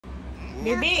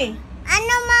Baby.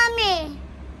 Ano, Mami?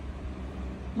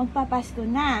 Magpapasko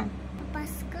na.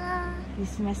 Pasko.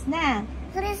 Christmas na.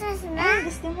 Christmas Ano na?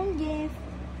 gusto mong gift?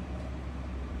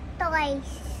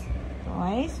 Toys.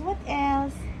 Toys? What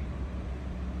else?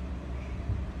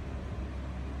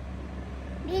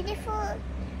 Beautiful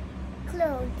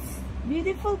clothes.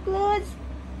 Beautiful clothes.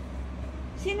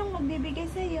 Sinong magbibigay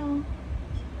sa'yo?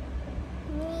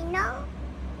 Ninong?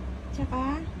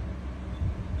 Tsaka?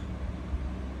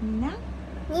 Ninang?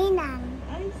 Ninang.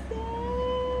 Ay,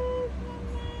 sad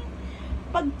naman.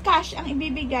 Pag cash ang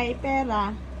ibibigay,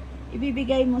 pera,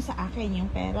 ibibigay mo sa akin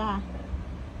yung pera.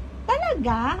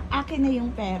 Talaga? Akin na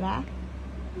yung pera?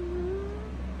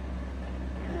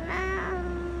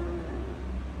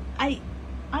 Ay,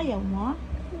 ayaw mo?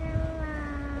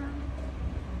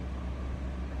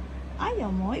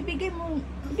 Ayaw mo? Ibigay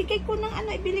ko ng ano,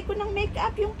 ibili ko ng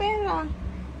makeup yung pera.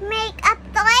 Makeup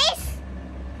toys?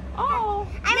 Oo.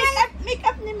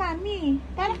 Makeup ni Mami.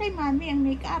 Para kay Mami ang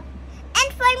makeup. And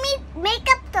for me,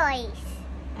 makeup toys.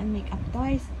 Ang makeup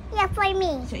toys. Yeah, for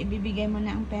me. So, ibibigay mo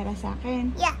na ang pera sa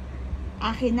akin. Yeah.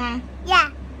 Akin na. Yeah.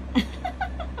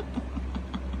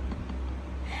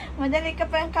 Madali ka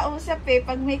pa yung kausap eh,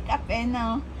 pag makeup eh,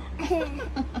 no?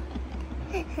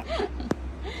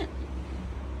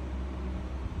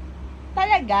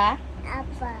 Talaga?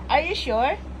 Apa. Are you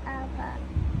sure? Apa.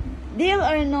 Deal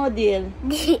or no deal?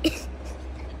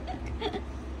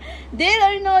 Deal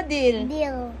or no deal?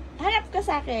 Deal. Harap ka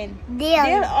sa akin.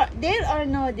 Deal. Deal or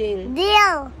no deal?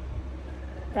 Deal.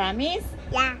 Promise?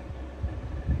 Yeah.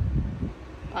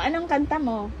 O, anong kanta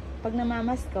mo pag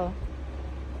namamasko?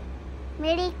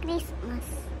 Merry Christmas.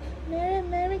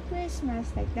 Merry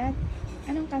Christmas, like that.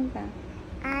 Anong kanta?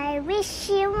 I wish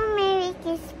you a Merry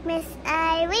Christmas.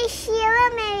 I wish you a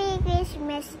Merry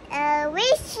Christmas. I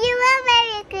wish you a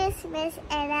Merry Christmas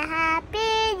and a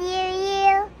Happy New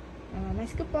Year.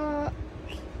 Mamasko po.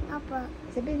 Apa?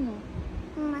 Sabihin mo.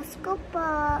 Mamasko po.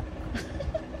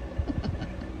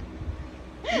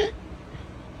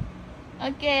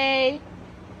 Okay.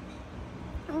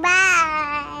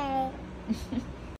 Bye.